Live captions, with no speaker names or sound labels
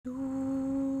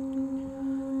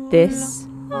This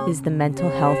is the Mental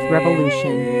Health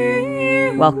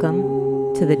Revolution.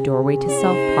 Welcome to the Doorway to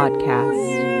Self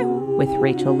podcast with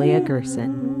Rachel Leah Gerson.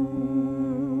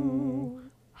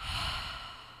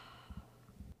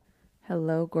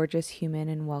 Hello, gorgeous human,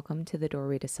 and welcome to the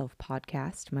Doorway to Self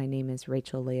podcast. My name is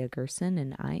Rachel Leah Gerson,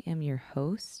 and I am your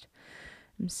host.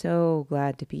 I'm so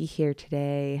glad to be here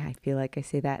today. I feel like I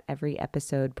say that every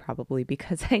episode, probably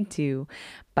because I do.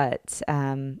 But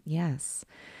yes,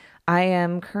 I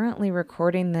am currently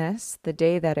recording this the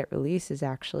day that it releases,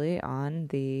 actually, on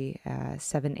the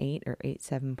 7/8 or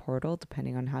 8/7 portal,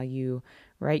 depending on how you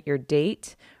write your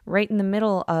date, right in the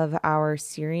middle of our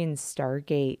Syrian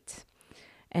Stargate.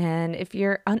 And if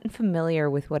you're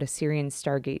unfamiliar with what a Syrian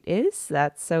Stargate is,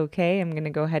 that's okay. I'm going to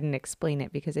go ahead and explain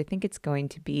it because I think it's going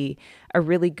to be a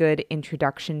really good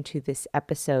introduction to this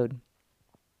episode.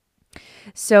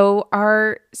 So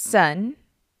our sun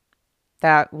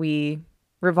that we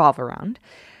revolve around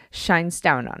shines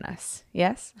down on us.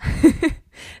 Yes?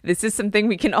 This is something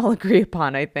we can all agree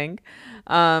upon, I think.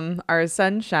 Our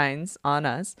sun shines on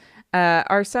us.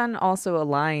 Our sun also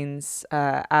aligns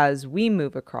as we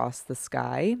move across the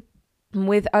sky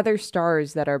with other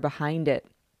stars that are behind it.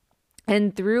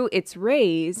 And through its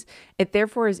rays, it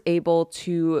therefore is able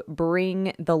to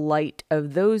bring the light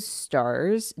of those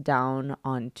stars down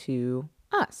onto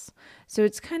us. So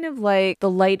it's kind of like the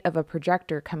light of a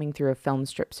projector coming through a film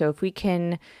strip. So if we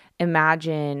can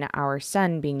imagine our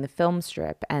sun being the film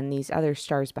strip and these other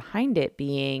stars behind it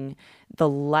being the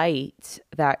light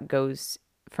that goes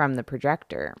from the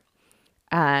projector,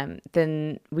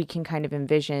 then we can kind of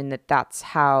envision that that's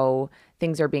how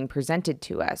things are being presented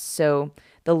to us. So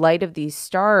the light of these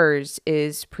stars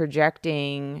is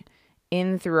projecting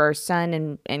in through our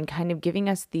sun and kind of giving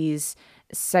us these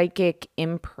psychic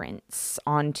imprints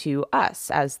onto us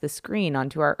as the screen,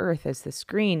 onto our earth as the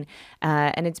screen.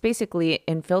 And it's basically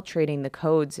infiltrating the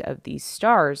codes of these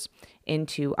stars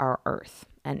into our earth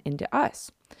and into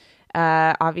us.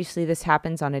 Obviously, this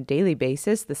happens on a daily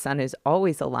basis. The sun is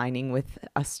always aligning with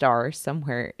a star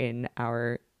somewhere in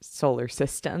our solar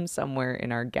system, somewhere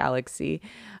in our galaxy.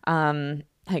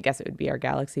 I guess it would be our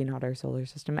galaxy, not our solar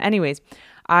system. Anyways,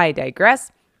 I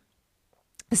digress.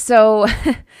 So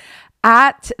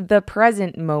at the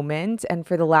present moment and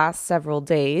for the last several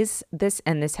days, this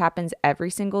happens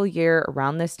every single year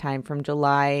around this time from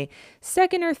July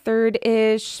 2nd or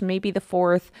 3rd-ish, maybe the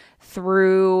 4th,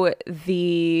 through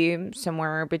the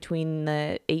somewhere between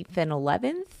the 8th and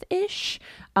 11th-ish,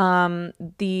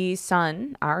 the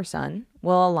sun, our sun,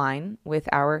 will align with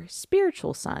our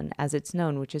spiritual sun, as it's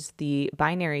known, which is the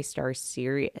binary star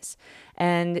Sirius.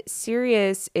 And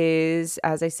Sirius is,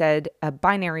 as I said, a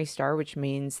binary star, which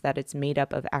means that it's made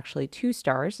up of actually two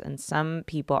stars, and some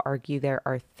people argue there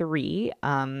are three.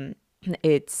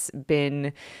 It's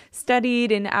been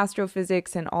studied in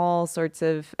astrophysics and all sorts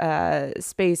of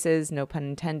spaces, no pun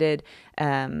intended.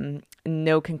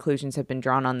 No conclusions have been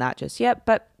drawn on that just yet,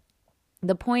 but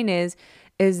the point is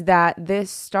that this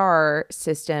star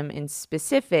system in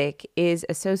specific is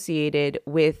associated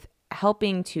with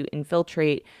helping to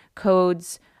infiltrate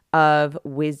codes of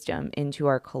wisdom into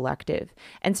our collective,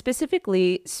 and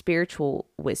specifically spiritual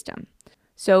wisdom.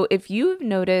 So if you've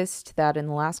noticed that in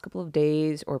the last couple of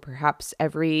days, or perhaps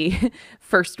every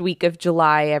first week of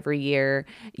July every year,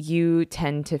 you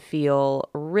tend to feel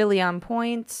really on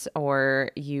point, or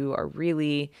you are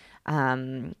really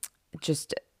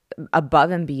just above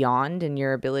and beyond in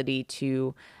your ability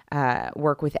to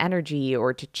work with energy,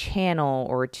 or to channel,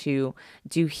 or to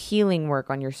do healing work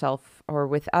on yourself or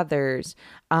with others,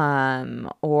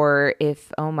 or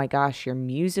if, oh my gosh, your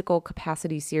musical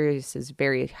capacity, Sirius is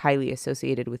very highly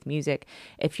associated with music.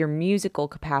 If your musical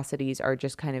capacities are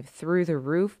just kind of through the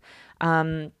roof,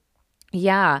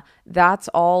 yeah, that's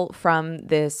all from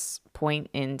this point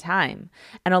in time.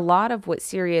 And a lot of what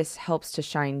Sirius helps to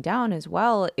shine down as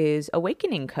well is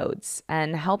awakening codes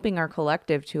and helping our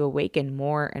collective to awaken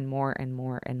more and more and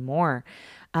more and more.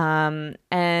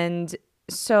 And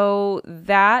so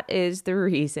that is the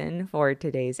reason for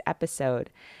today's episode.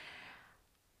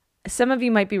 Some of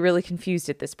you might be really confused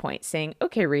at this point, saying,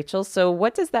 okay, Rachel, so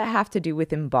what does that have to do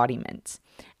with embodiment?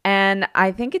 And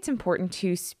I think it's important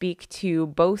to speak to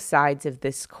both sides of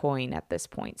this coin at this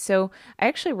point. So I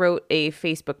actually wrote a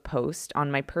Facebook post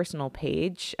on my personal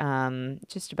page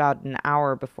just about an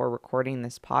hour before recording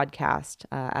this podcast,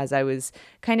 as I was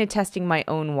kind of testing my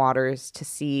own waters to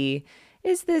see,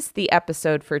 is this the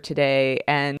episode for today?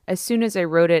 And as soon as I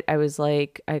wrote it, I was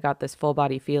like, I got this full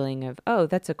body feeling of, oh,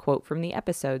 that's a quote from the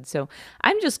episode. So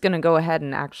I'm just going to go ahead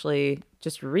and actually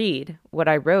just read what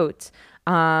I wrote,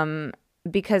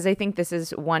 because I think this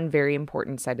is one very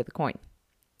important side of the coin.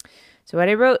 So what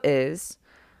I wrote is,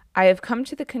 I have come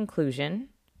to the conclusion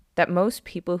that most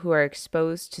people who are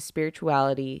exposed to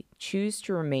spirituality choose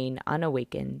to remain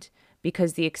unawakened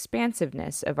because the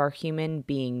expansiveness of our human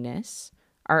beingness,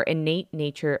 our innate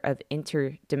nature of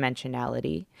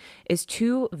interdimensionality, is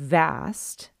too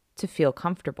vast to feel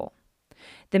comfortable.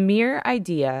 The mere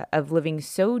idea of living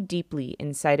so deeply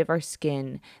inside of our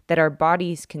skin that our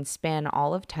bodies can span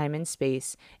all of time and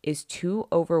space is too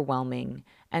overwhelming,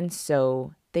 and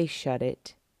so they shut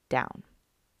it down.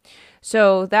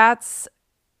 So that's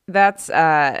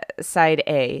side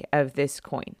A of this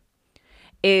coin,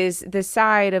 is the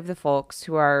side of the folks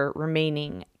who are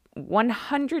remaining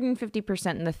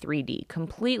 150% in the 3D,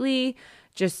 completely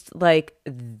just like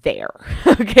there,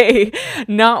 okay?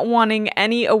 Not wanting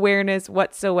any awareness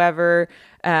whatsoever,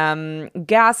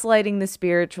 gaslighting the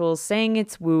spirituals, saying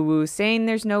it's woo-woo, saying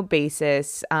there's no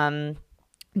basis,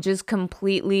 just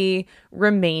completely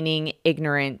remaining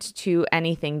ignorant to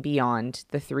anything beyond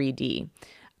the 3D.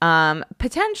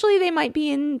 Potentially they might be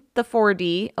in the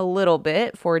 4D a little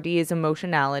bit. 4D is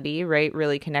emotionality, right?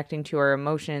 Really connecting to our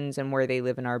emotions and where they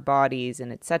live in our bodies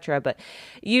and etc. But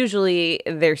usually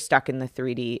they're stuck in the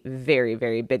 3D very,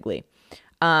 very bigly.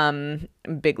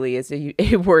 Bigly is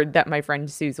a word that my friend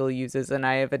Suzel uses, and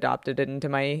I have adopted it into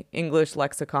my English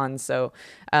lexicon. So,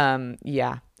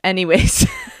 yeah. Anyways,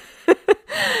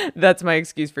 that's my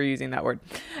excuse for using that word.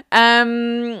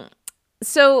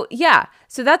 So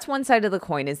that's one side of the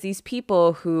coin, is these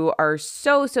people who are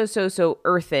so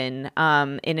earthen,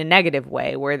 in a negative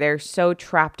way, where they're so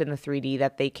trapped in the 3D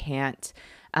that they can't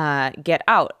get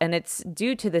out. And it's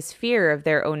due to this fear of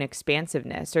their own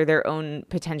expansiveness or their own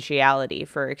potentiality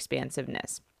for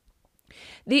expansiveness.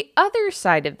 The other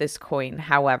side of this coin,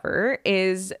 however,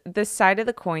 is the side of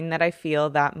the coin that I feel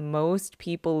that most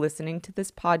people listening to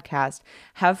this podcast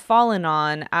have fallen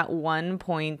on at one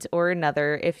point or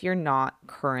another if you're not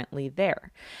currently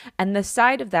there. And the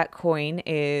side of that coin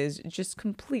is just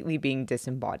completely being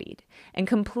disembodied and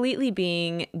completely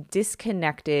being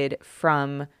disconnected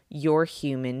from your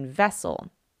human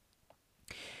vessel.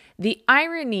 The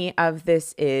irony of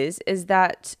this is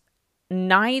that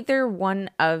neither one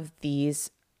of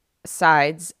these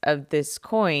sides of this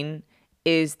coin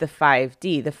is the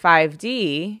 5D. The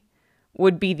 5D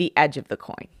would be the edge of the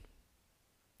coin.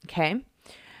 Okay?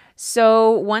 So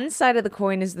one side of the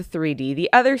coin is the 3D. The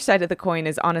other side of the coin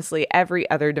is honestly every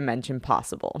other dimension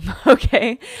possible.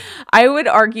 Okay? I would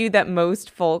argue that most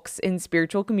folks in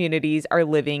spiritual communities are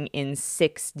living in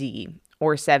 6D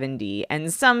or 7D,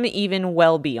 and some even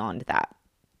well beyond that.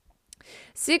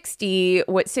 6D,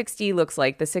 what 6D looks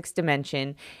like, the sixth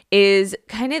dimension, is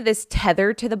kind of this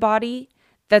tether to the body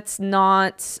that's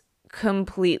not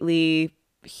completely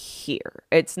here.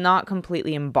 It's not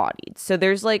completely embodied. So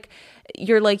there's like,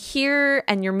 you're like here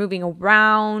and you're moving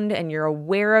around and you're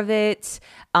aware of it,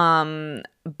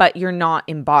 but you're not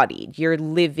embodied. You're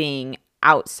living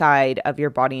outside of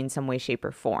your body in some way, shape,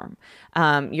 or form.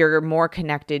 You're more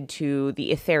connected to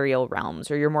the ethereal realms,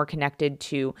 or you're more connected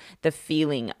to the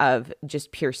feeling of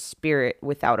just pure spirit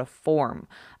without a form.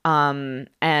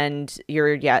 And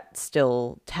you're yet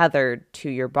still tethered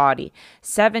to your body.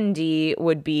 7D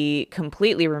would be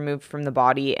completely removed from the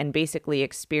body and basically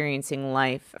experiencing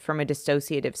life from a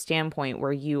dissociative standpoint,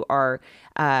 where you are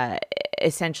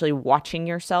essentially watching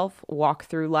yourself walk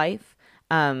through life,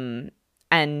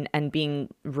 and being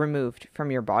removed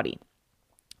from your body.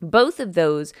 Both of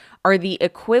those are the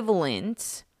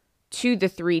equivalent to the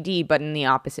 3D, but in the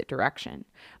opposite direction.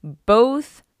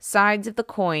 Both sides of the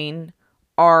coin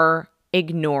are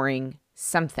ignoring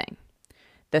something.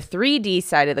 The 3D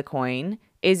side of the coin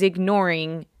is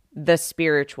ignoring the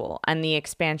spiritual and the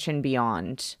expansion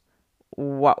beyond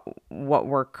what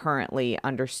we're currently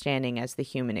understanding as the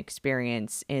human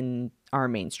experience in our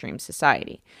mainstream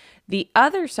society. The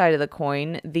other side of the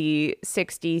coin, the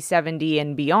 6D, 7D,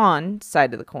 and beyond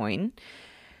side of the coin,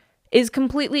 is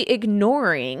completely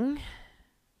ignoring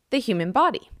the human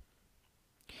body.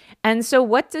 And so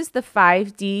what does the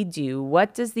 5D do?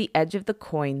 What does the edge of the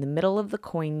coin, the middle of the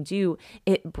coin do?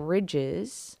 It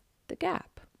bridges the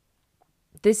gap.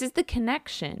 This is the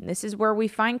connection. This is where we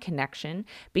find connection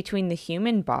between the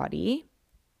human body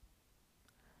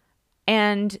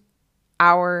and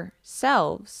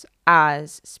ourselves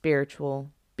as spiritual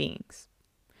beings.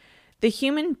 The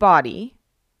human body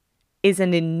is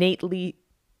an innately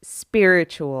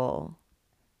spiritual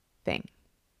thing.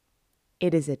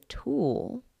 It is a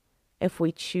tool if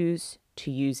we choose to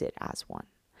use it as one.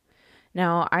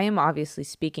 Now, I am obviously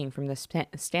speaking from the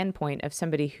standpoint of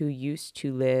somebody who used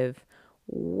to live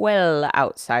well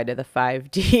outside of the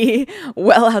 5D,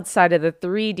 well outside of the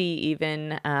 3D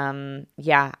even.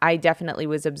 Yeah, I definitely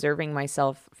was observing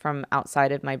myself from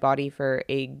outside of my body for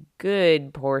a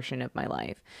good portion of my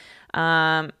life.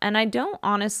 And I don't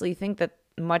honestly think that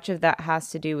much of that has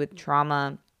to do with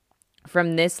trauma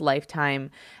from this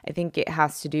lifetime. I think it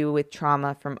has to do with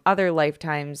trauma from other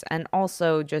lifetimes, and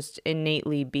also just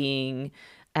innately being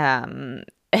um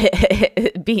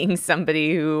being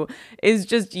somebody who is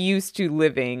just used to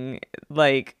living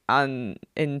like on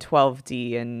in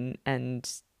 12D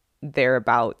and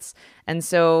thereabouts. And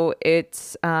so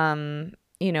it's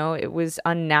it was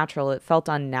unnatural. It felt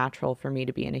unnatural for me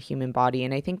to be in a human body.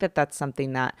 And I think that that's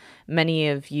something that many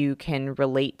of you can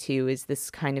relate to, is this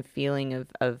kind of feeling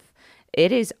of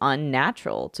it is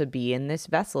unnatural to be in this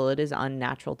vessel. It is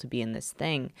unnatural to be in this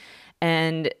thing.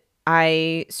 And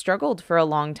I struggled for a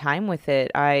long time with it.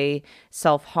 I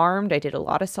self-harmed. I did a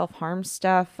lot of self-harm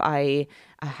stuff. I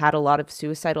had a lot of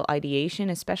suicidal ideation,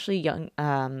 especially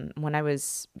when I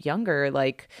was younger,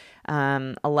 like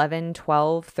 11,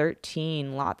 12,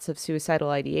 13, lots of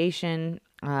suicidal ideation.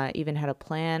 Even had a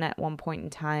plan at one point in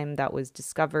time that was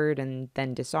discovered and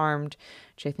then disarmed,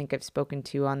 which I think I've spoken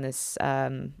to on this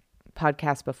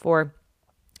podcast before.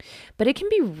 But it can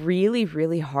be really,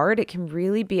 really hard. It can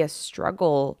really be a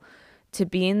struggle to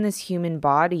be in this human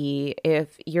body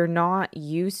if you're not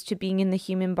used to being in the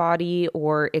human body,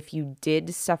 or if you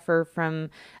did suffer from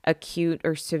acute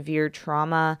or severe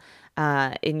trauma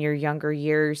in your younger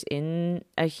years in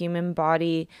a human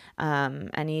body.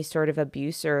 Any sort of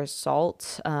abuse or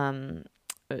assault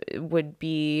would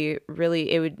be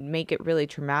really, it would make it really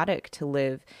traumatic to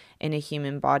live in a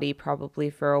human body probably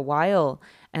for a while,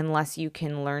 unless you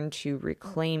can learn to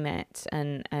reclaim it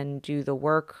and do the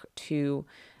work to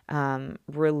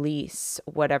release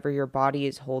whatever your body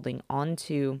is holding on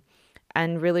to,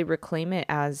 and really reclaim it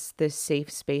as this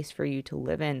safe space for you to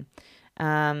live in.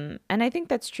 And I think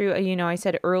that's true. I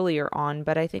said earlier on,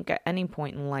 but I think at any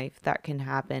point in life that can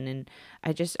happen. And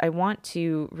I want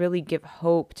to really give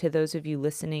hope to those of you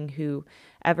listening who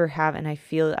ever have. And I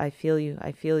feel you. I feel you.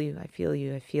 I feel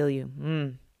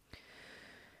you.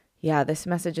 Yeah, this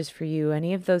message is for you.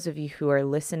 Any of those of you who are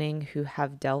listening who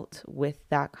have dealt with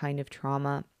that kind of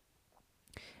trauma,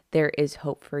 there is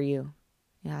hope for you.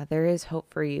 Yeah, there is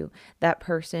hope for you. That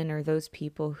person or those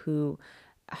people who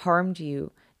harmed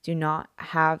you do not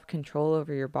have control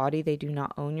over your body. They do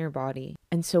not own your body.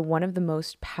 And so one of the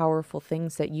most powerful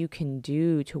things that you can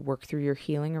do to work through your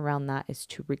healing around that is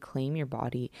to reclaim your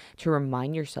body, to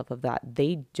remind yourself of that.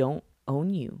 They don't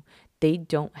own you. They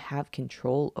don't have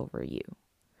control over you.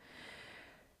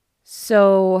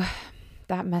 So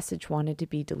that message wanted to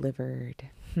be delivered.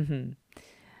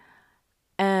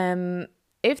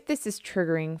 If this is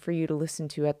triggering for you to listen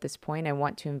to at this point, I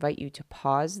want to invite you to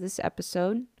pause this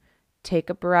episode, take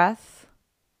a breath,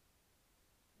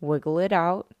 wiggle it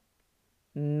out.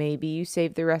 Maybe you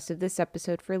save the rest of this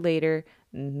episode for later.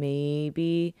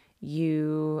 Maybe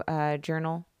you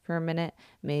journal for a minute.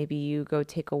 Maybe you go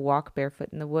take a walk barefoot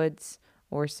in the woods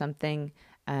or something.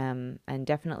 And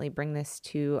definitely bring this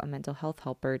to a mental health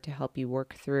helper to help you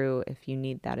work through if you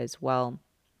need that as well.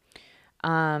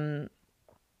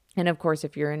 And of course,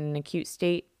 if you're in an acute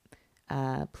state,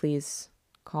 please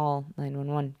call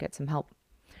 911, get some help.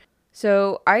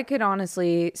 So I could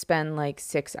honestly spend like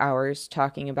 6 hours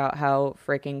talking about how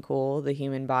freaking cool the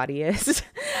human body is,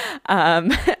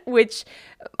 which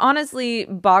honestly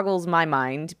boggles my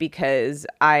mind because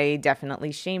I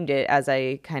definitely shamed it, as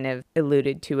I kind of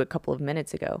alluded to a couple of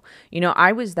minutes ago.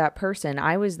 I was that person.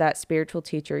 I was that spiritual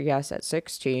teacher, yes, at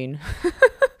 16.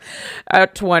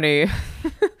 At 20,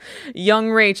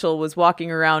 young Rachel was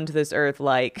walking around this earth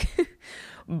like,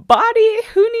 body?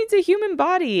 Who needs a human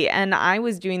body? And I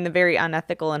was doing the very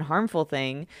unethical and harmful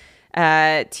thing,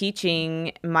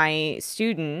 teaching my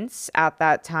students at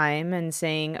that time and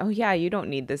saying, oh yeah, you don't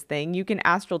need this thing. You can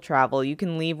astral travel. You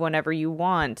can leave whenever you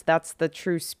want. That's the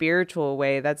true spiritual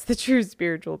way. That's the true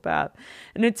spiritual path.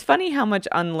 And it's funny how much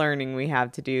unlearning we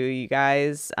have to do, you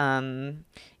guys.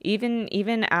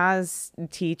 Even as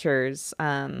teachers,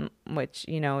 which,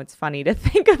 it's funny to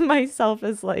think of myself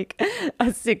as like a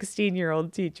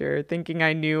 16-year-old teacher thinking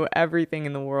I knew everything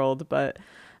in the world. But,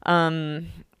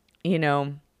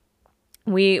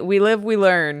 we live, we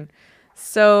learn.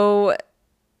 So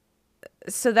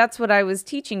that's what I was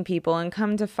teaching people, and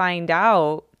come to find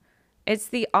out it's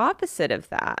the opposite of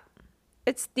that.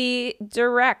 It's the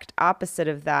direct opposite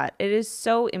of that. It is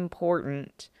so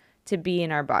important to be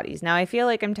in our bodies. Now, I feel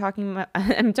like I'm talking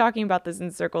about this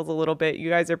in circles a little bit. You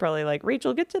guys are probably like,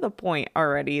 Rachel, get to the point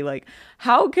already. Like,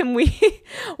 how can we,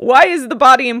 why is the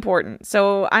body important?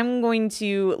 So I'm going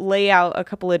to lay out a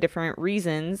couple of different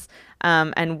reasons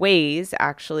and ways,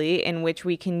 actually, in which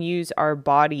we can use our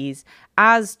bodies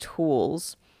as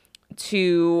tools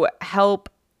to help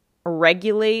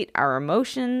regulate our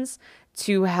emotions,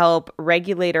 to help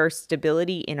regulate our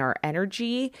stability in our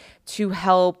energy, to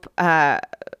help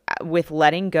with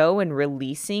letting go and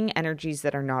releasing energies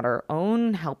that are not our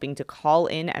own, helping to call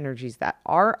in energies that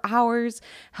are ours,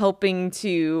 helping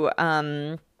to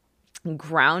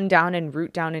ground down and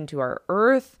root down into our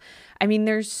earth. I mean,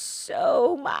 there's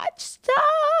so much stuff.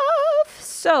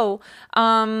 So,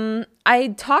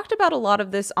 I talked about a lot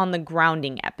of this on the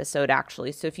grounding episode,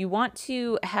 actually. So if you want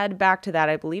to head back to that,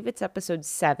 I believe it's episode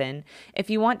 7. If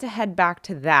you want to head back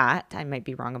to that, I might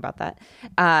be wrong about that.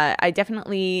 I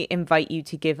definitely invite you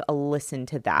to give a listen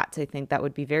to that. I think that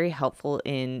would be very helpful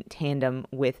in tandem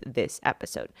with this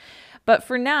episode. But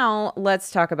for now,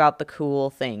 let's talk about the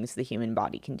cool things the human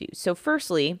body can do. So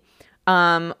firstly,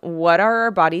 what are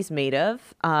our bodies made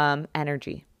of?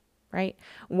 Energy, right?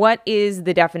 What is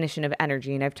the definition of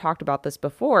energy? And I've talked about this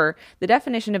before. The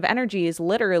definition of energy is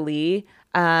literally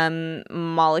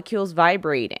molecules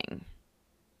vibrating.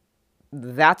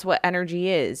 That's what energy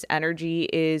is. Energy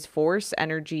is force.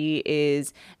 Energy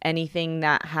is anything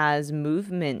that has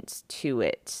movement to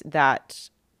it that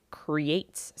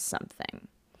creates something.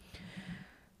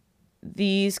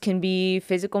 These can be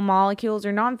physical molecules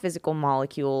or non-physical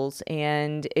molecules,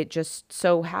 and it just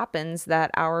so happens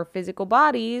that our physical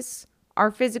bodies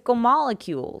are physical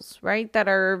molecules, right? That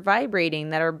are vibrating,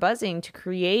 that are buzzing to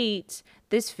create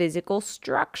this physical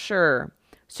structure.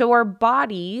 So our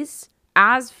bodies,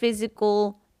 as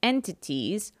physical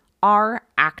entities, are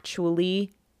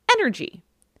actually energy.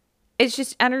 It's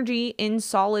just energy in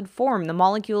solid form. The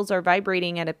molecules are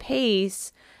vibrating at a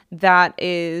pace that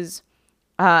is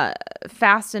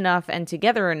fast enough and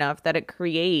together enough that it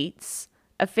creates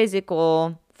a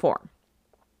physical form.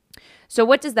 So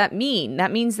what does that mean?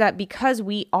 That means that because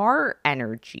we are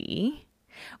energy,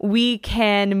 we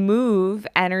can move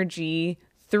energy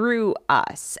through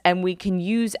us, and we can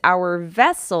use our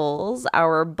vessels,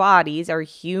 our bodies, our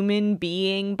human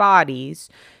being bodies,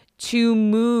 to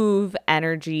move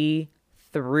energy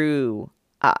through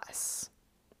us.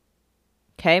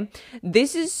 Okay,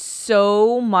 this is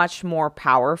so much more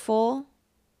powerful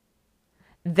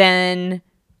than,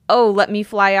 oh, let me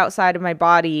fly outside of my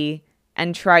body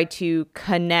and try to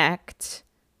connect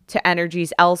to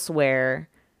energies elsewhere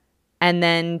and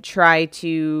then try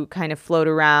to kind of float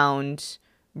around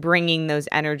bringing those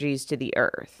energies to the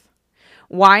earth.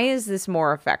 Why is this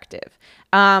more effective?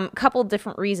 Couple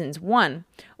different reasons. One,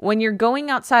 when you're going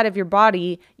outside of your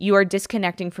body, you are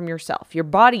disconnecting from yourself. Your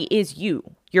body is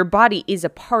you. Your body is a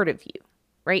part of you,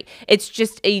 right? It's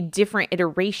just a different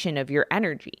iteration of your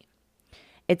energy.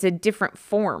 It's a different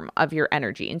form of your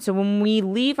energy. And so when we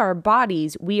leave our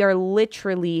bodies, we are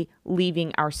literally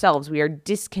leaving ourselves. We are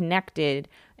disconnected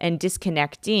and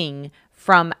disconnecting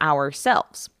from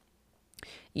ourselves.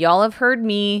 Y'all have heard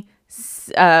me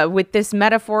with this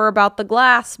metaphor about the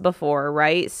glass before,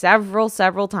 right? Several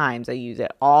times. I use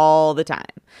it all the time.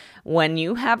 When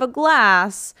you have a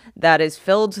glass that is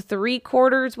filled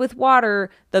 3/4 with water,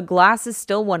 the glass is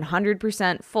still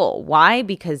 100% full. Why?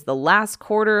 Because the last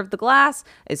quarter of the glass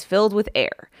is filled with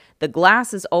air. The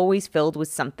glass is always filled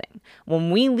with something.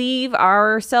 When we leave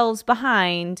ourselves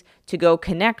behind to go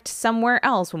connect somewhere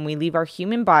else, when we leave our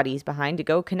human bodies behind to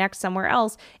go connect somewhere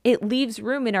else, it leaves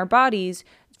room in our bodies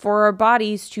for our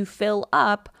bodies to fill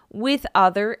up with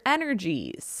other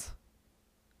energies.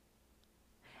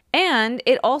 And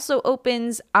it also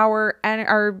opens our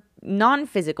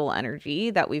non-physical energy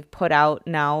that we've put out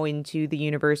now into the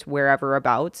universe wherever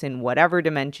abouts, in whatever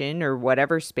dimension or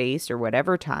whatever space or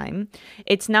whatever time.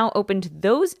 It's now opened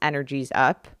those energies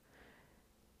up,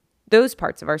 those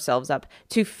parts of ourselves up,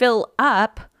 to fill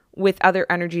up with other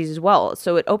energies as well.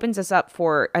 So it opens us up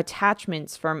for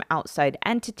attachments from outside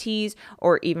entities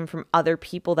or even from other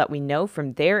people that we know,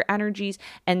 from their energies.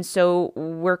 And so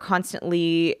we're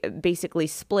constantly basically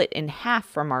split in half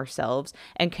from ourselves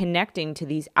and connecting to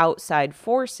these outside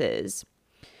forces.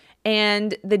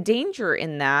 And the danger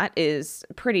in that is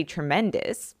pretty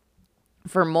tremendous,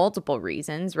 for multiple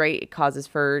reasons, right? It causes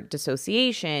for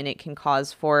dissociation. It can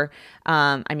cause for,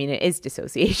 it is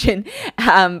dissociation,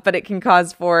 but it can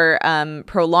cause for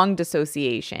prolonged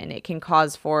dissociation. It can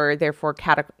cause for, therefore,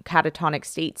 catatonic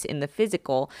states in the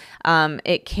physical.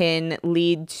 It can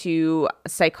lead to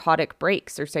psychotic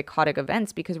breaks or psychotic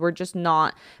events because we're just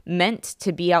not meant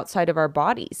to be outside of our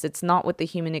bodies. It's not what the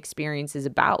human experience is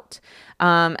about.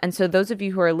 And so those of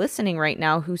you who are listening right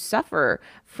now who suffer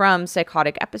from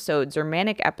psychotic episodes or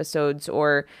manic episodes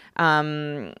or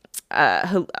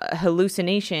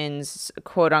hallucinations,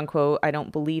 quote unquote, I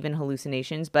don't believe in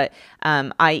hallucinations, but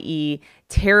i.e.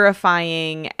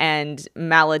 terrifying and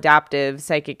maladaptive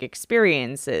psychic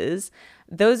experiences,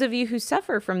 those of you who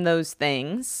suffer from those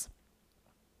things,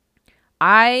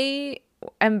 I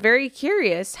am very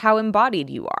curious how embodied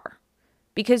you are,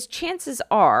 because chances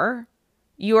are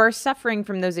you are suffering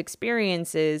from those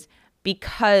experiences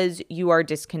because you are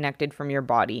disconnected from your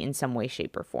body in some way,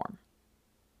 shape, or form.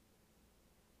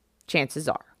 Chances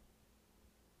are.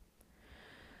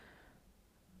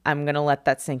 I'm going to let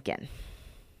that sink in.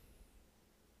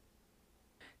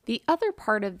 The other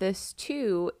part of this,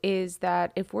 too, is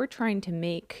that if we're trying to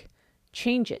make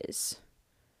changes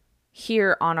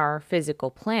here on our physical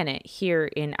planet, here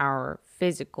in our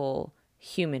physical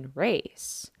human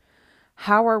race,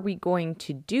 how are we going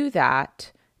to do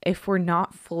that if we're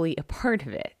not fully a part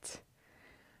of it,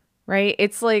 right?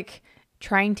 It's like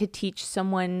trying to teach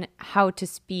someone how to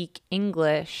speak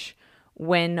English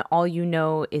when all you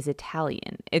know is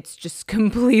Italian. It's just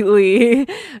completely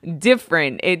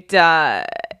different. It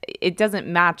doesn't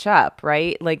match up,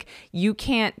 right? Like, you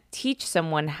can't teach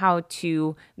someone how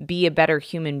to be a better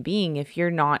human being if you're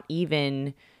not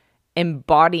even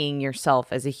embodying yourself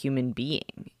as a human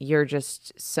being. You're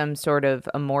just some sort of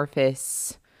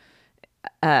amorphous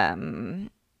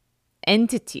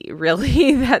entity,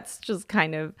 really, that's just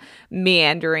kind of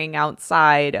meandering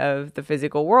outside of the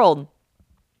physical world.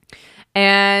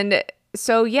 And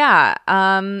so, yeah,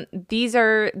 these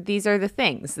are the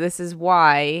things. This is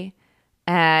why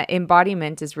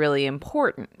embodiment is really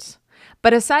important.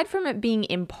 But aside from it being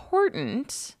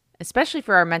important, especially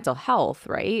for our mental health,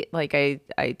 right? Like I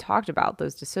talked about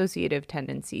those dissociative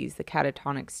tendencies, the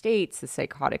catatonic states, the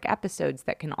psychotic episodes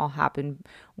that can all happen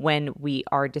when we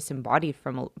are disembodied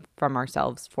from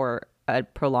ourselves for a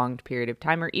prolonged period of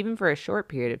time or even for a short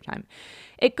period of time.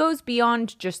 It goes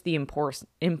beyond just the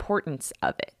importance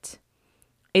of it.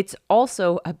 It's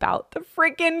also about the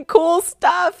freaking cool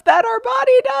stuff that our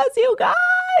body does, you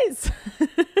guys.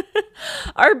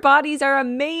 Our bodies are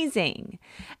amazing.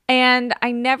 And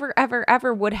I never, ever,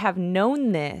 ever would have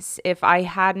known this if I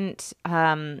hadn't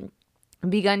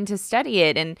begun to study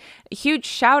it. And a huge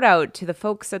shout out to the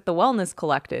folks at the Wellness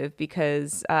Collective,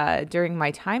 because during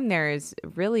my time there is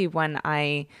really when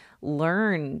I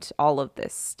learned all of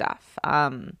this stuff.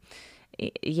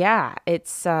 Yeah,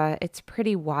 it's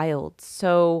pretty wild.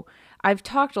 So I've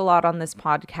talked a lot on this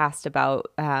podcast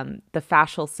about the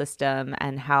fascial system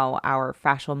and how our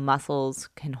fascial muscles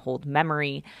can hold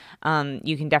memory.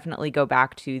 You can definitely go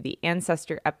back to the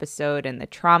ancestor episode and the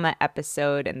trauma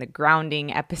episode and the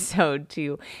grounding episode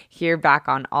to hear back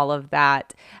on all of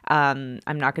that. I'm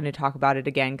not going to talk about it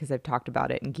again because I've talked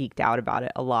about it and geeked out about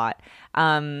it a lot.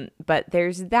 But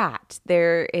there's that.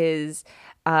 There is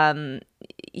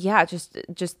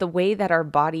just the way that our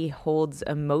body holds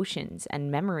emotions and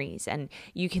memories. And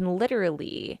you can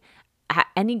literally, at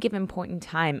any given point in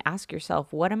time, ask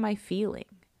yourself, what am I feeling?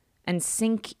 And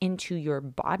sink into your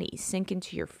body, sink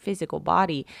into your physical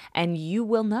body, and you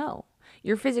will know.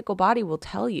 Your physical body will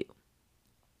tell you.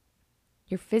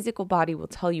 Your physical body will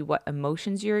tell you what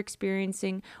emotions you're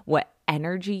experiencing, what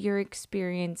energy you're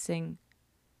experiencing.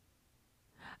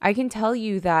 I can tell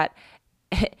you that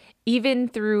even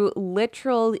through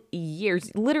literal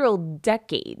years, literal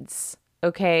decades,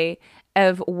 okay,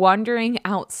 of wandering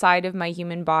outside of my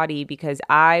human body because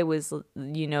I was,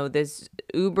 this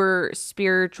uber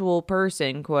spiritual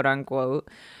person, quote unquote,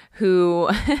 who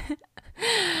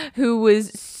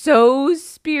was so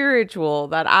spiritual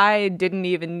that I didn't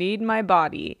even need my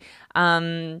body.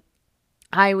 I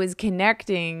was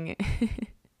connecting.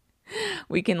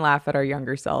 We can laugh at our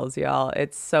younger selves, y'all.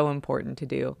 It's so important to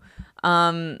do.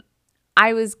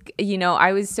 I was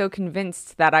so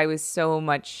convinced that I was so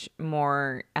much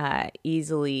more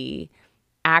easily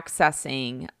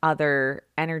accessing other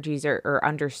energies or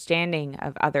understanding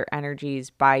of other energies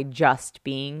by just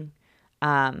being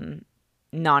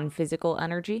non-physical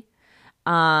energy.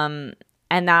 And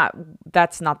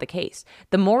that's not the case.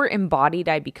 The more embodied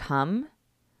I become,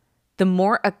 the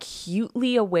more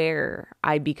acutely aware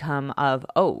I become of,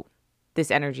 oh,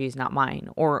 this energy is not mine,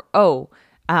 or, oh,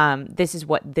 This is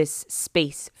what this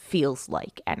space feels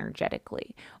like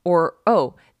energetically. Or,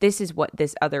 oh, this is what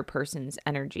this other person's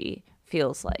energy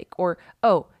feels like. Or,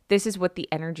 oh, this is what the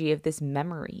energy of this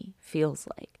memory feels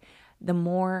like. The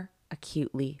more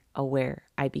acutely aware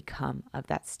I become of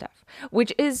that stuff,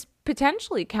 which is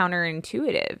potentially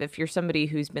counterintuitive if you're somebody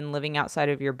who's been living outside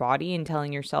of your body and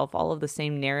telling yourself all of the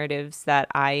same narratives that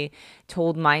I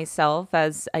told myself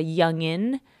as a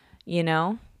youngin', you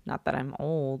know. Not that I'm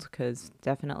old, because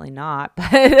definitely not,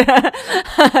 but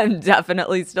I'm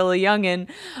definitely still a youngin',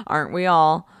 aren't we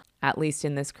all? At least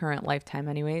in this current lifetime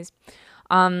anyways.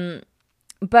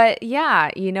 But yeah,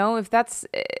 you know, if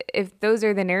those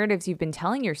are the narratives you've been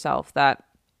telling yourself that,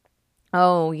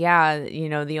 oh yeah, you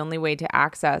know, the only way to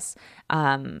access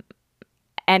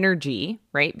energy,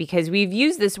 right? Because we've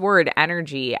used this word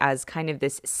energy as kind of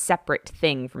this separate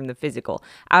thing from the physical.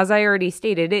 As I already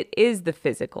stated, it is the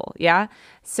physical, yeah?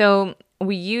 So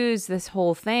we use this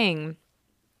whole thing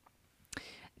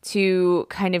to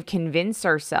kind of convince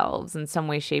ourselves in some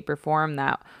way, shape, or form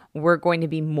that we're going to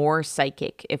be more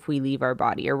psychic if we leave our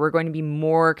body, or we're going to be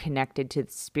more connected to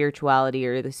spirituality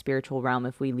or the spiritual realm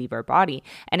if we leave our body.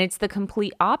 And it's the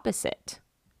complete opposite.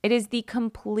 It is the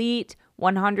complete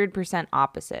 100%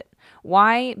 opposite.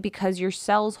 Why? Because your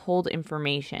cells hold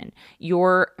information.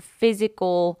 Your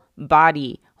physical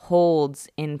body holds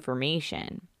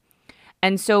information.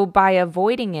 And so by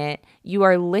avoiding it, you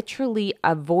are literally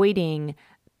avoiding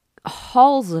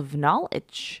halls of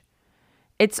knowledge.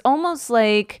 It's almost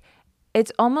like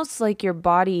your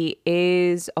body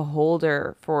is a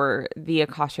holder for the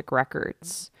Akashic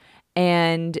records.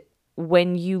 And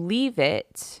when you leave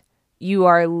it, you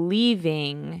are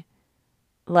leaving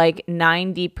like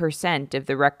 90% of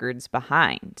the records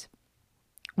behind.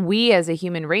 We as a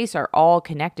human race are all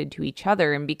connected to each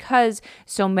other. And because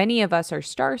so many of us are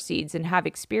starseeds and have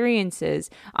experiences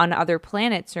on other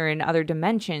planets or in other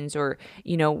dimensions or,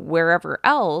 you know, wherever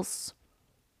else,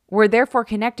 we're therefore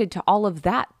connected to all of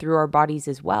that through our bodies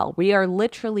as well. We are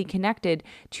literally connected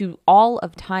to all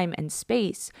of time and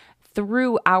space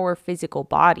through our physical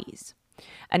bodies.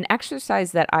 An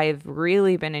exercise that I've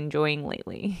really been enjoying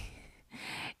lately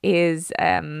is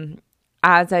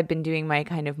as I've been doing my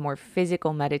kind of more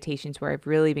physical meditations where I've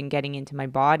really been getting into my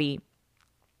body,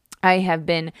 I have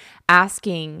been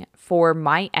asking for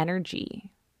my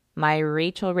energy, my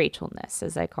Rachelness,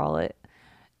 as I call it,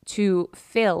 to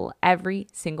fill every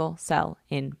single cell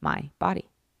in my body.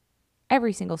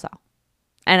 Every single cell.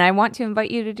 And I want to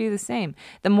invite you to do the same.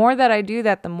 The more that I do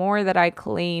that, the more that I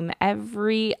claim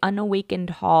every unawakened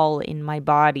hall in my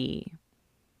body,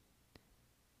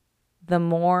 the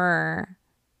more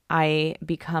I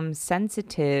become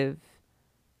sensitive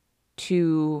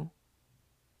to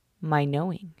my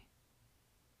knowing.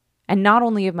 And not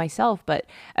only of myself, but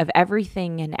of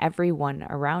everything and everyone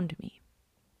around me.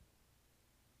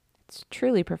 It's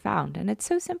truly profound, and it's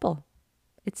so simple.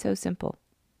 It's so simple.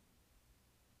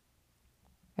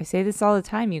 I say this all the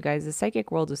time, you guys. The psychic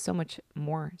world is so much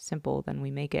more simple than we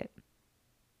make it.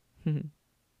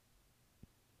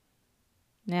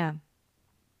 Yeah.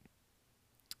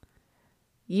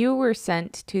 You were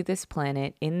sent to this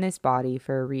planet in this body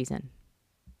for a reason.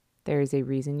 There is a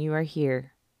reason you are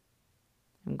here.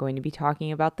 I'm going to be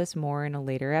talking about this more in a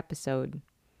later episode.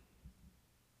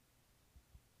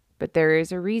 But there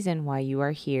is a reason why you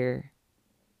are here.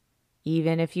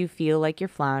 Even if you feel like you're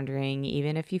floundering,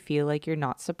 even if you feel like you're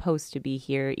not supposed to be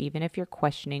here, even if you're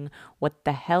questioning what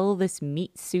the hell this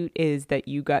meat suit is that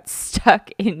you got stuck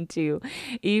into,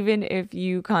 even if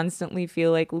you constantly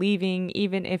feel like leaving,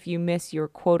 even if you miss your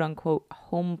quote unquote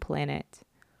home planet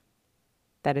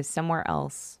that is somewhere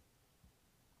else,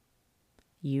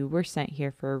 you were sent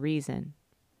here for a reason.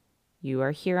 You are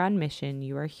here on mission.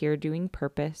 You are here doing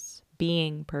purpose,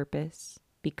 being purpose,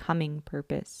 becoming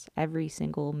purpose every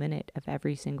single minute of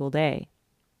every single day,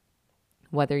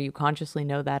 whether you consciously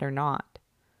know that or not.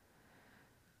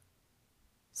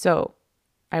 So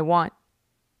I want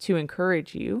to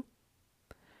encourage you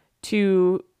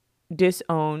to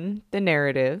disown the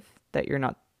narrative that you're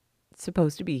not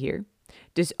supposed to be here.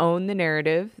 Disown the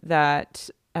narrative that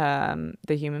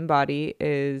the human body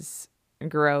is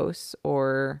gross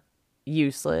or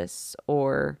useless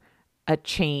or a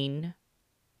chain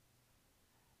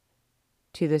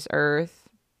to this earth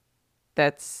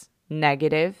that's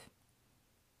negative.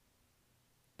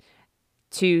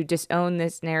 To disown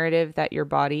this narrative that your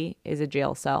body is a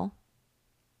jail cell.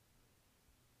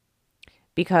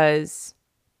 Because,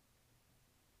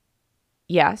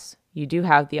 yes, you do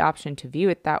have the option to view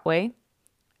it that way.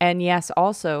 And yes,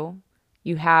 also,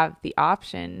 you have the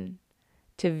option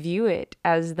to view it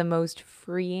as the most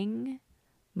freeing,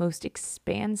 most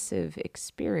expansive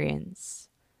experience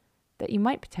that you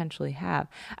might potentially have.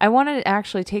 I want to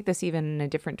actually take this even in a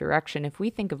different direction. If we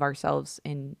think of ourselves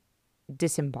in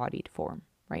disembodied form,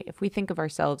 right? If we think of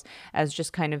ourselves as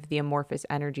just kind of the amorphous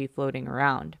energy floating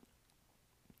around,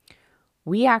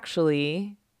 we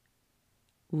actually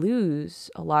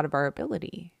lose a lot of our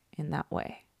ability in that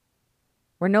way.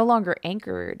 We're no longer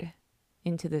anchored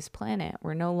into this planet.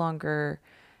 We're no longer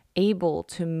able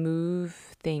to move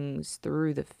things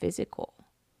through the physical.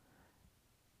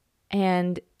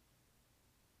 And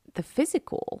the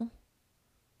physical,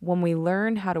 when we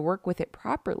learn how to work with it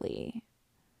properly,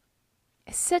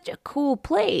 is such a cool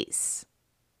place.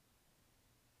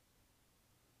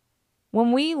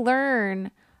 When we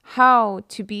learn how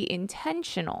to be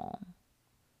intentional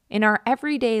in our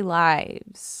everyday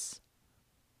lives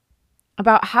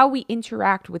about how we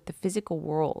interact with the physical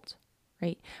world,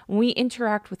 right? When we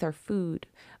interact with our food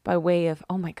by way of,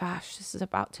 oh my gosh, this is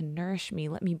about to nourish me.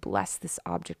 Let me bless this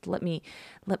object. Let me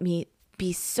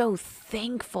be so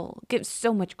thankful, give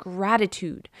so much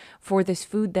gratitude for this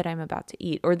food that I'm about to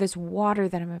eat or this water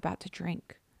that I'm about to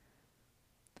drink.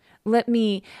 Let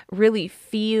me really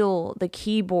feel the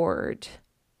keyboard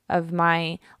of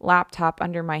my laptop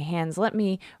under my hands. Let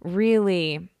me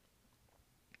really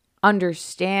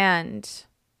understand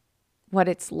what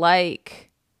it's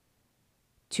like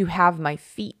to have my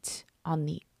feet on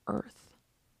the earth.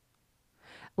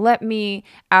 Let me,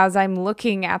 as I'm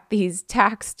looking at these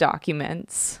tax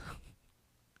documents,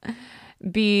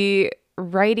 be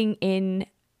writing in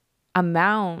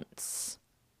amounts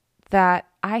that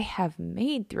I have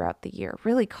made throughout the year,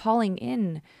 really calling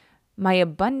in my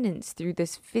abundance through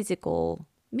this physical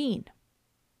mean.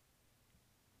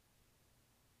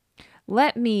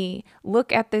 Let me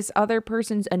look at this other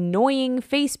person's annoying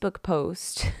Facebook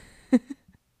post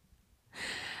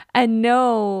and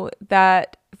know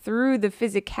that through the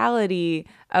physicality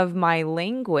of my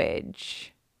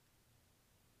language,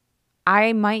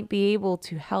 I might be able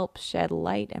to help shed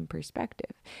light and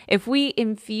perspective. If we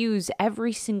infuse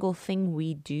every single thing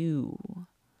we do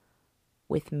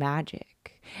with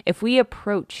magic, if we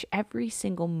approach every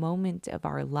single moment of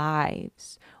our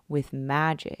lives with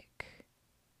magic,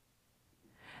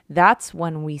 that's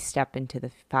when we step into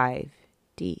the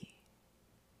 5D.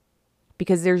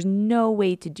 Because there's no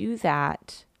way to do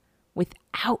that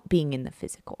without being in the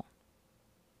physical.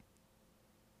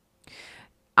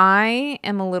 I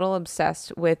am a little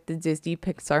obsessed with the Disney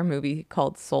Pixar movie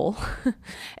called Soul.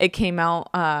 It came out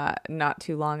not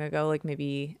too long ago, like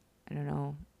maybe, I don't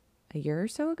know, a year or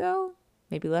so ago,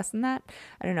 maybe less than that.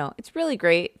 I don't know. It's really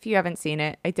great. If you haven't seen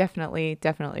it, I definitely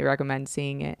recommend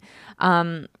seeing it.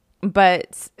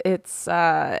 But it's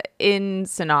in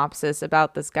synopsis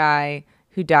about this guy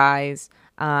who dies,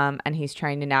 and he's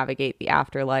trying to navigate the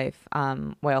afterlife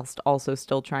whilst also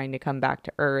still trying to come back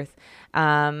to Earth.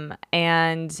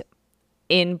 And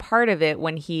in part of it,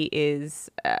 when he's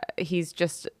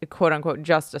just, quote unquote,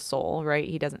 just a soul, right?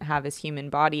 He doesn't have his human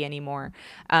body anymore.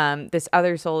 This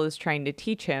other soul is trying to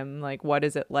teach him, like, what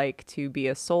is it like to be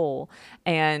a soul?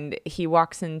 And he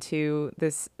walks into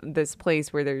this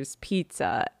place where there's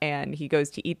pizza, and he goes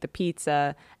to eat the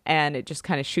pizza, and it just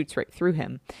kind of shoots right through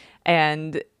him.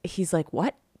 And he's like,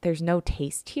 what? There's no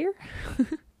taste here?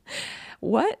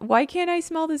 What? Why can't I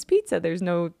smell this pizza? There's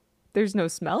no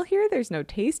smell here. There's no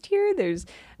taste here.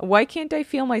 Why can't I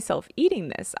feel myself eating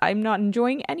this? I'm not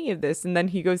enjoying any of this. And then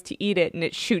he goes to eat it and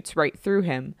it shoots right through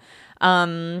him.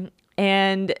 And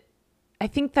I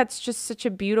think that's just such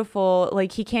a beautiful,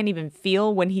 like, he can't even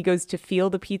feel when he goes to feel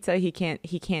the pizza. He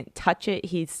can't touch it.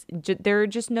 There are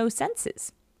just no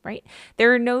senses, right?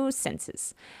 There are no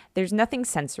senses. There's nothing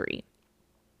sensory.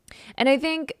 And I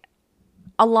think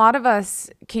a lot of us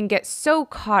can get so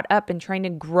caught up in trying to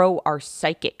grow our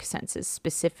psychic senses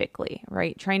specifically,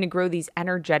 right? Trying to grow these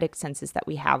energetic senses that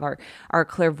we have, our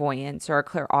clairvoyance or our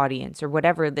clairaudience or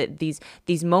whatever, these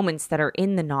moments that are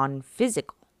in the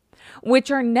non-physical, which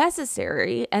are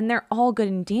necessary and they're all good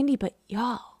and dandy. But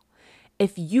y'all,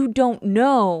 if you don't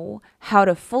know how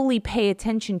to fully pay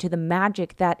attention to the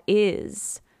magic that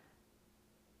is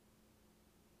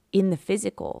in the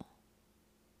physical,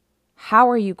 how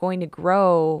are you going to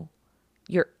grow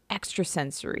your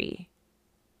extrasensory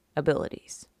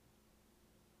abilities?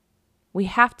 We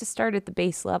have to start at the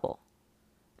base level.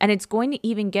 And it's going to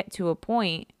even get to a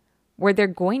point where they're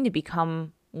going to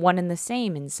become one and the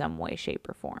same in some way, shape,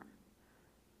 or form.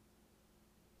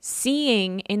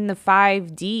 Seeing in the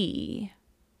 5D,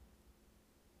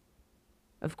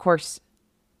 of course,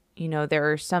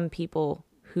 there are some people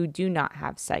who do not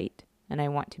have sight. And I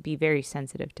want to be very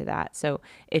sensitive to that. So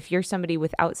if you're somebody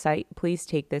without sight, please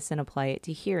take this and apply it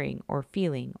to hearing or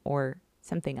feeling or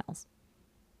something else.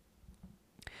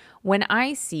 When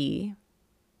I see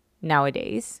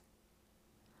nowadays,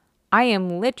 I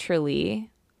am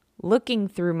literally looking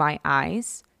through my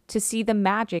eyes to see the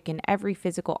magic in every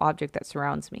physical object that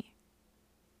surrounds me.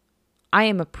 I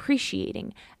am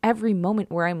appreciating every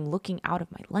moment where I'm looking out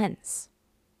of my lens.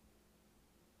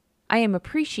 I am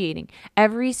appreciating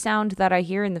every sound that I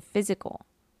hear in the physical.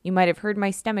 You might have heard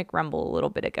my stomach rumble a little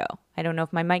bit ago. I don't know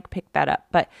if my mic picked that up,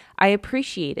 but I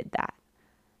appreciated that.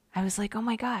 I was like, oh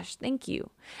my gosh, thank you.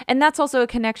 And that's also a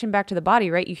connection back to the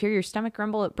body, right? You hear your stomach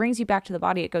rumble, it brings you back to the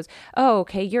body. It goes, oh,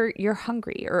 okay, you're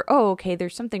hungry, or oh, okay,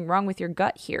 there's something wrong with your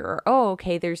gut here, or oh,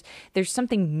 okay, there's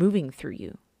something moving through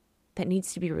you that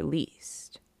needs to be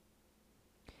released.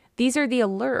 These are the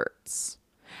alerts.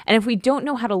 And if we don't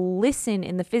know how to listen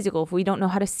in the physical, if we don't know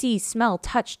how to see, smell,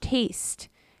 touch, taste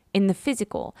in the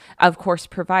physical, of course,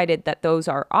 provided that those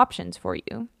are options for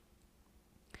you,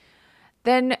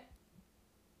 then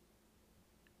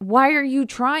why are you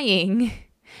trying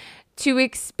to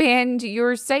expand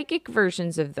your psychic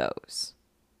versions of those?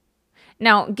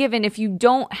 Now, given if you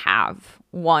don't have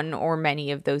one or many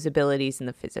of those abilities in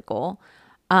the physical,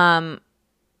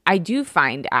 I do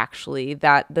find actually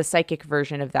that the psychic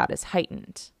version of that is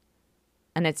heightened.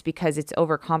 And it's because it's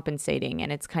overcompensating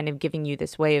and it's kind of giving you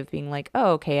this way of being like,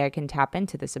 oh, okay, I can tap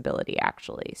into this ability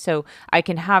actually. So I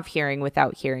can have hearing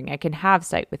without hearing. I can have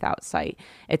sight without sight,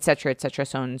 et cetera,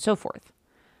 so on and so forth.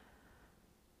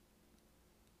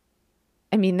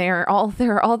 I mean, there are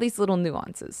all these little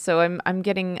nuances. So I'm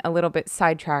getting a little bit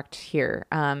sidetracked here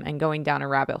and going down a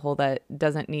rabbit hole that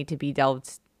doesn't need to be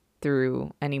delved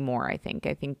through anymore. I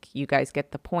think you guys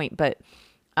get the point. But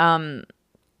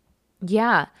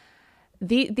yeah,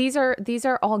 these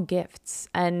are all gifts,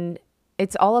 and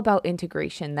it's all about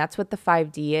integration. That's what the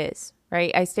 5D is.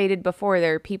 Right? I stated before,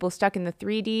 there are people stuck in the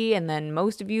 3D, and then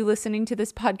most of you listening to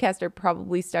this podcast are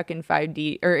probably stuck in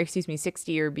 5D, or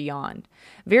 6D or beyond.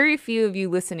 Very few of you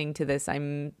listening to this,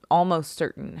 I'm almost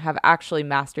certain, have actually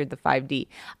mastered the 5D.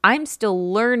 I'm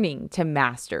still learning to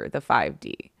master the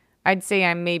 5D. I'd say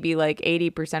I'm maybe like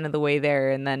 80% of the way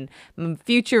there, and then a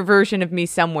future version of me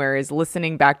somewhere is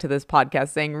listening back to this podcast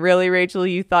saying, really, Rachel,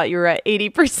 you thought you were at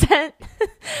 80%?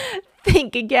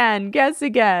 Think again, guess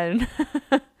again.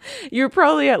 You're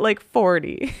probably at like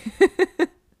 40.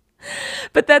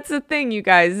 But that's the thing, you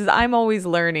guys, is I'm always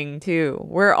learning too.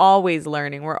 We're always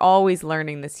learning. We're always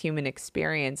learning this human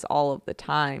experience all of the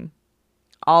time.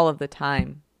 All of the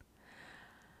time.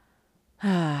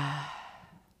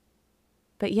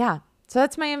 But yeah, so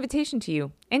that's my invitation to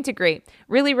you. Integrate.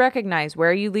 Really recognize, where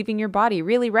are you leaving your body?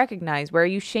 Really recognize, where are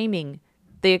you shaming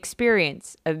the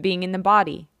experience of being in the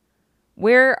body?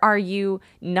 Where are you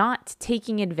not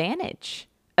taking advantage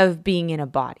of being in a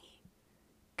body?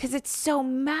 Because it's so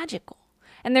magical.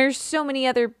 And there's so many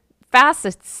other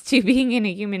facets to being in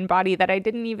a human body that I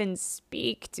didn't even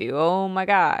speak to. Oh my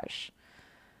gosh.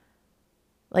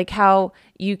 Like how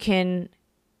you can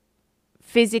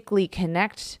physically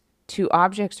connect to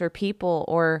objects or people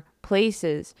or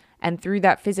places, and through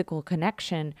that physical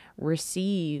connection,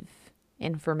 receive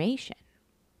information.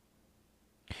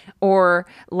 Or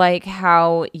like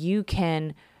how you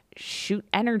can shoot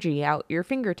energy out your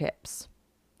fingertips,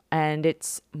 and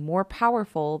it's more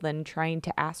powerful than trying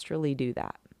to astrally do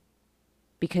that,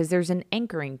 because there's an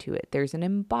anchoring to it. There's an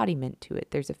embodiment to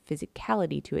it. There's a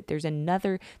physicality to it. There's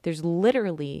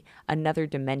literally another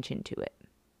dimension to it.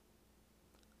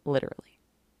 Literally.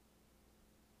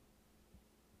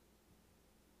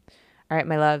 All right,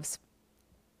 my loves.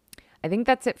 I think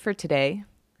that's it for today.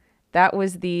 That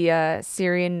was the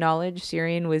Syrian knowledge,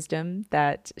 Syrian wisdom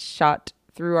that shot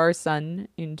through our sun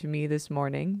into me this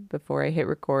morning before I hit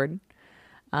record.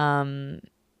 And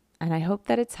I hope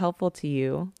that it's helpful to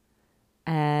you.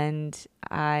 And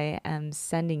I am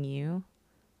sending you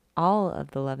all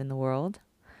of the love in the world.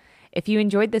 If you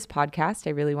enjoyed this podcast,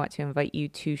 I really want to invite you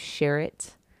to share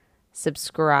it,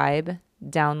 subscribe,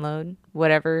 download,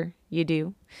 whatever you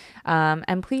do.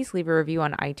 And please leave a review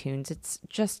on iTunes. It's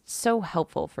just so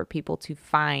helpful for people to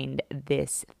find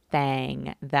this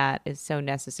thing that is so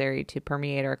necessary to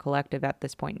permeate our collective at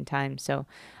this point in time. So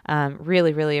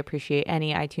really, really appreciate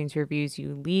any iTunes reviews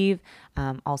you leave.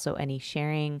 Also any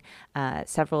sharing.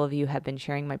 Several of you have been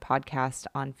sharing my podcast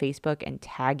on Facebook and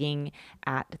tagging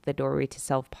at the Doorway to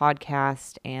Self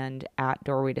podcast and at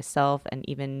Doorway to Self, and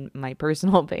even my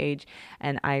personal page.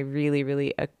 And I really,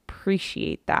 really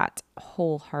appreciate that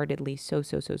wholeheartedly so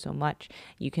much.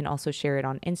 You can also share it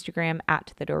on Instagram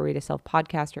at the Doorway to Self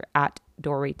podcast, or at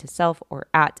Doorway to Self, or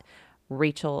at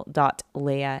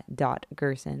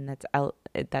rachel.leah.gerson. That's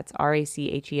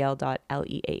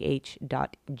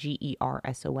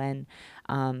RACHEL.LEAH.GERSON.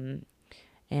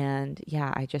 And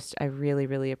yeah, I really,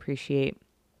 really appreciate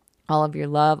all of your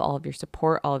love, all of your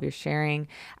support, all of your sharing.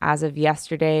 As of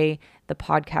yesterday, the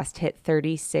podcast hit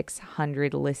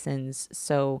 3,600 listens.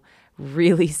 So,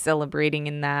 really celebrating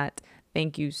in that.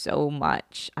 Thank you so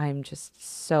much. I'm just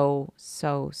so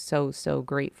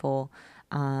grateful.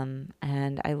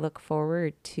 And I look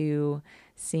forward to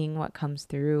seeing what comes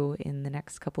through in the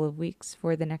next couple of weeks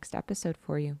for the next episode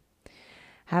for you.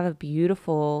 Have a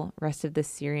beautiful rest of the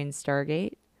Syrian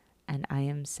Stargate, and I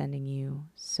am sending you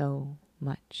so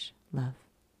much love.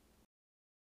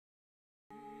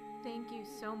 Thank you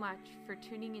so much for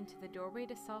tuning into the Doorway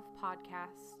to Self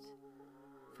podcast,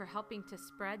 for helping to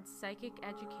spread psychic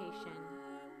education,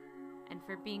 and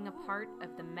for being a part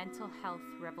of the mental health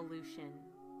revolution.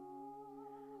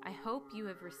 I hope you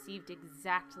have received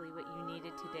exactly what you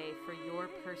needed today for your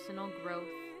personal growth,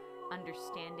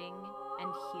 understanding,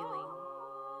 and healing.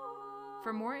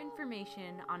 For more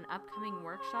information on upcoming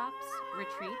workshops,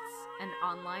 retreats, and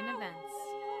online events,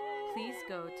 please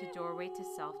go to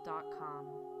doorwaytoself.com.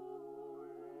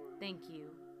 Thank you,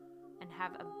 and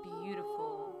have a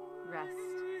beautiful rest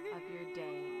of your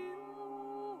day.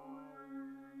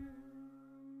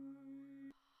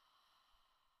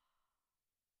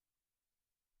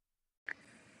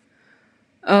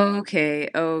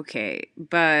 Okay,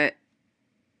 but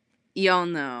y'all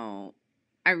know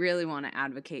I really want to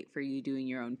advocate for you doing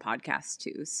your own podcast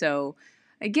too. So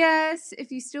I guess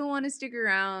if you still want to stick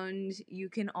around, you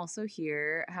can also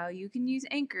hear how you can use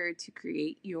Anchor to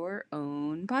create your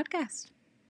own podcast.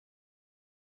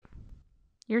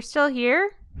 You're still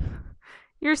here?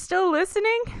 You're still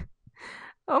listening?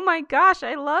 Oh my gosh,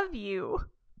 I love you.